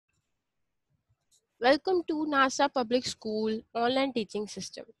Welcome to NASA Public School Online Teaching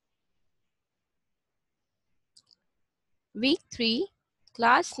System. Week 3,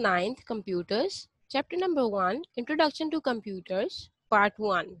 Class 9th Computers, Chapter number 1, Introduction to Computers, Part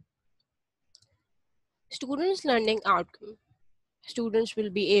 1. Students' learning outcome. Students will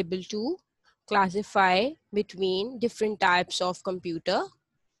be able to classify between different types of computer,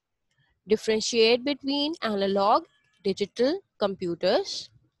 differentiate between analog, digital computers.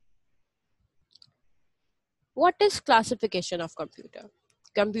 What is classification of computer?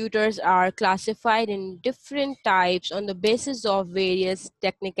 Computers are classified in different types on the basis of various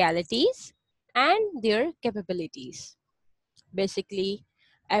technicalities and their capabilities. Basically,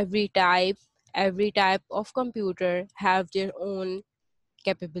 every type of computer have their own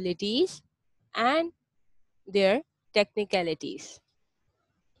capabilities and their technicalities.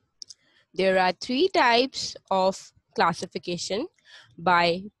 There are 3 types of classification: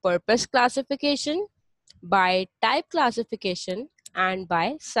 by purpose classification, by type classification, and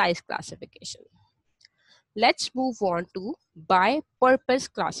by size classification. Let's move on to by purpose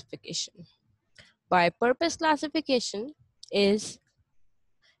classification. By purpose classification is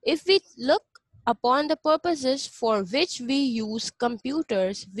if we look upon the purposes for which we use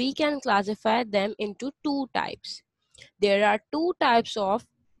computers, we can classify them into 2 types. There are 2 types of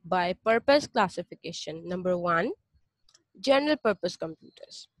by purpose classification. Number 1, general purpose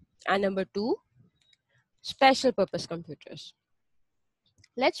computers, and number 2, special purpose computers.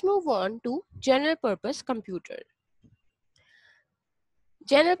 Let's move on to general purpose computer.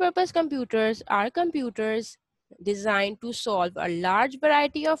 General purpose computers are computers designed to solve a large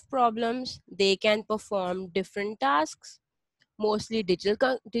variety of problems. They can perform different tasks. Mostly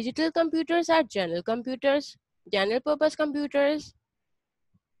digital computers are general computers. General purpose computers,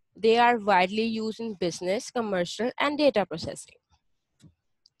 they are widely used in business, commercial, and data processing.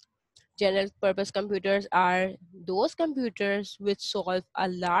 General purpose computers are those computers which solve a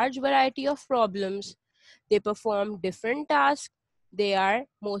large variety of problems. They perform different tasks. They are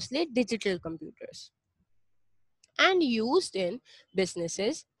mostly digital computers and used in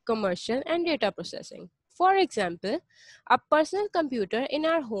businesses, commercial, and data processing. For example, a personal computer in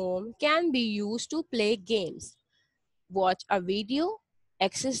our home can be used to play games, watch a video,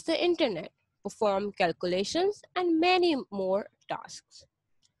 access the internet, perform calculations, and many more tasks.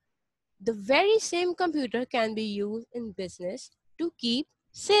 The very same computer can be used in business to keep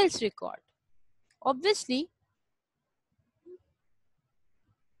sales record. Obviously,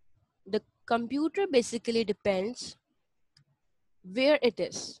 the computer basically depends where it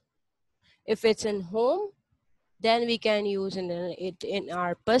is. If it's in home, then we can use it in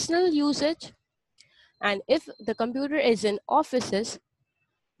our personal usage. And if the computer is in offices,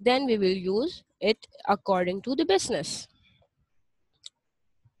 then we will use it according to the business.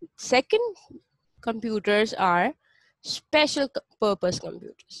 Second, computers are special purpose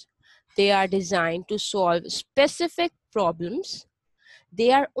computers. They are designed to solve specific problems.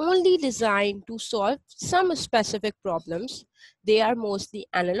 They are only designed to solve some specific problems. They are mostly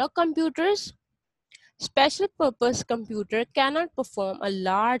analog computers. Special purpose computer cannot perform a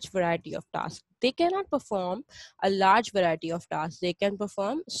large variety of tasks. They cannot perform a large variety of tasks. They can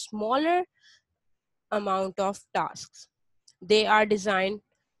perform smaller amount of tasks. They are designed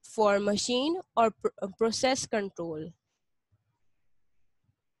for machine or process control.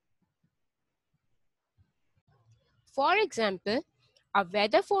 For example, a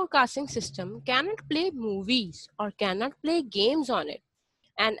weather forecasting system cannot play movies or cannot play games on it.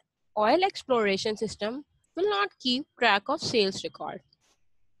 An oil exploration system will not keep track of sales record.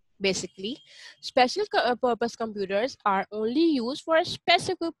 Basically, special purpose computers are only used for a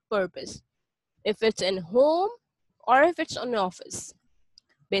specific purpose, if it's in home or if it's on office.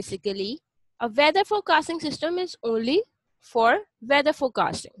 Basically, a weather forecasting system is only for weather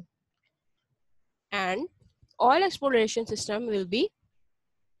forecasting, and oil exploration system will be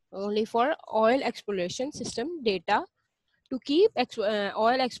only for oil exploration system data, to keep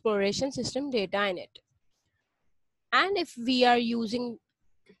oil exploration system data in it. And if we are using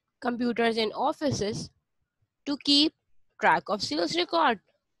computers in offices to keep track of sales record,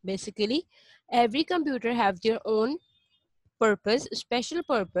 basically every computer have their own purpose, special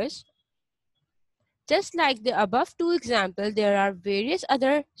purpose. Just like the above 2 examples, there are various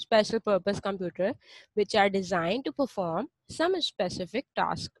other special purpose computers which are designed to perform some specific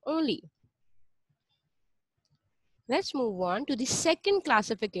task only. Let's move on to the second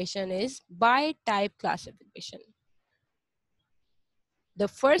classification, is by type classification. The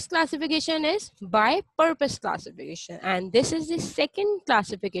first classification is by purpose classification, and this is the second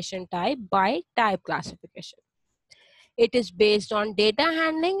classification type, by type classification. It is based on data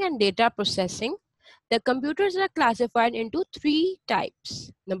handling and data processing. The computers are classified into three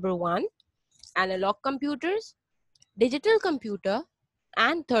types. Number one, analog computers, digital computer,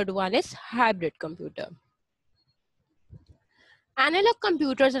 and third one is hybrid computer. Analog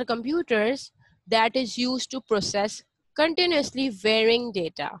computers are computers that is used to process continuously varying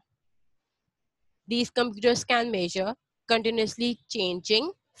data. These computers can measure continuously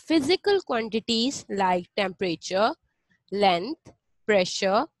changing physical quantities like temperature, length,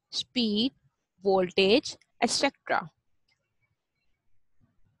 pressure, speed, voltage, etc.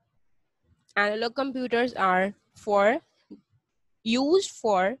 Analog computers are used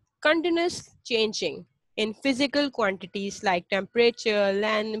for continuous changing in physical quantities like temperature,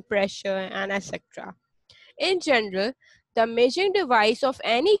 length, pressure, and etc. In general, the measuring device of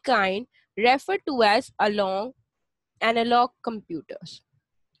any kind referred to as analog computers.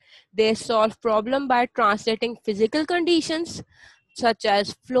 They solve problems by translating physical conditions such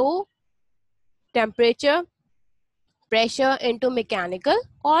as flow, temperature, pressure into mechanical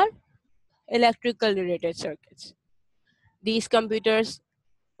or electrical related circuits. These computers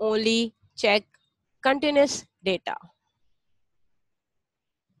only check continuous data.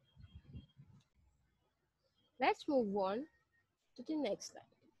 Let's move on to the next slide.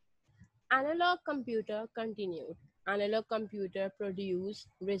 Analog computer continued. Analog computer produce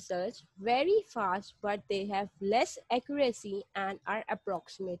results very fast, but they have less accuracy and are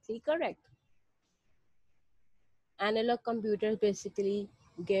approximately correct. Analog computers basically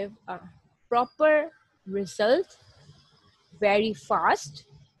give a proper result very fast,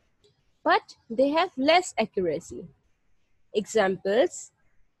 but they have less accuracy. Examples: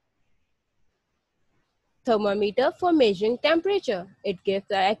 thermometer for measuring temperature, it gives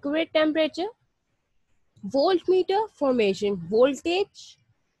the accurate temperature. Voltmeter for measuring voltage.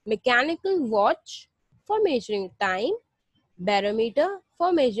 Mechanical watch for measuring time. Barometer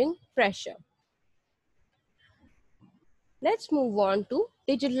for measuring pressure. Let's move on to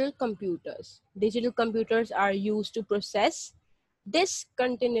digital computers. Digital computers are used to process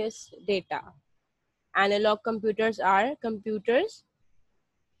discontinuous data. Analog computers are computers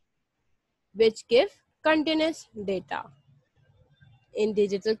which give continuous data. In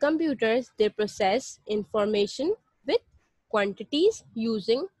digital computers, they process information with quantities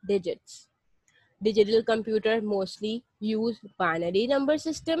using digits. Digital computers mostly use binary number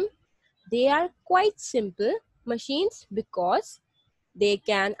system. They are quite simple machines because they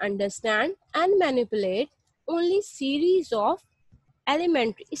can understand and manipulate only series of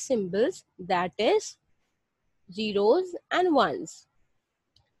elementary symbols, that is zeros and ones.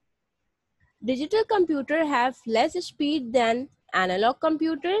 Digital computers have less speed than analog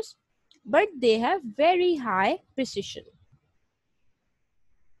computers, but they have very high precision.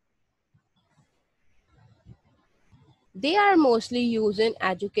 They are mostly used in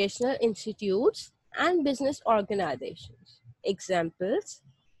educational institutes and business organizations. Examples: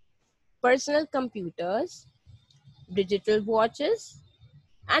 personal computers, digital watches,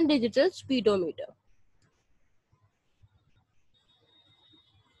 and digital speedometer.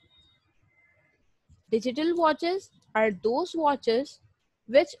 Digital watches are those watches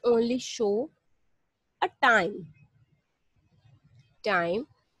which only show a time. Time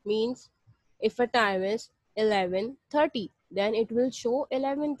means if a time is 11:30, then it will show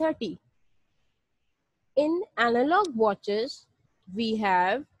 11:30. In analog watches, we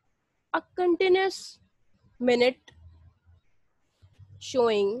have a continuous minute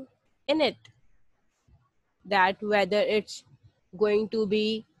showing in it, that whether it's going to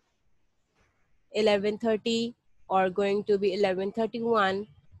be 11:30 or going to be 11:31,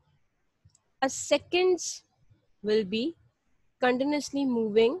 a seconds will be continuously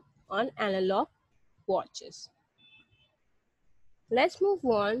moving on analog watches. Let's move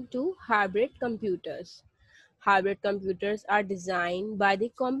on to hybrid computers. Hybrid computers are designed by the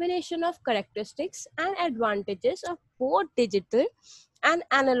combination of characteristics and advantages of both digital and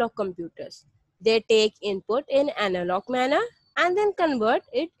analog computers. They take input in analog manner and then convert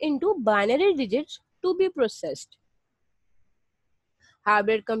it into binary digits to be processed.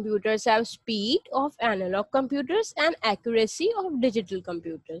 Hybrid computers have speed of analog computers and accuracy of digital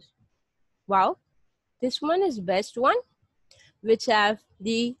computers. Wow, this one is best one, which have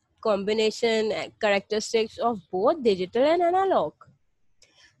the combination characteristics of both digital and analog.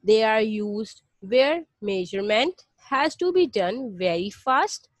 They are used where measurement has to be done very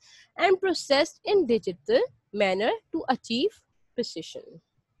fast and processed in digital manner to achieve precision.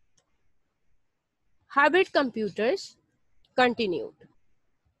 Hybrid computers continued.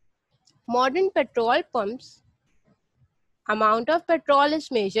 Modern petrol pumps, amount of petrol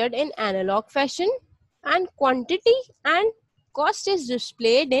is measured in analog fashion and quantity and cost is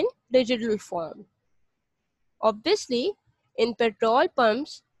displayed in digital form. Obviously, in petrol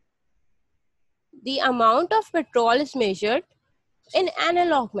pumps, the amount of petrol is measured in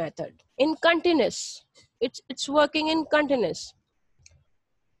analog method, in continuous. It's working in continuous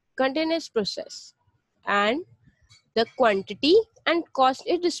process. And the quantity and cost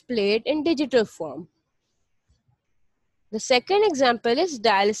is displayed in digital form. The second example is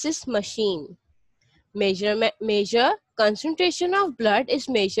dialysis machine. Measure concentration of blood is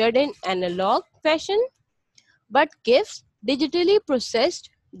measured in analog fashion but gives digitally processed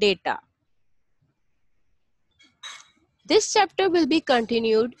data. This chapter will be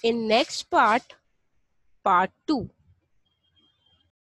continued in next part 2.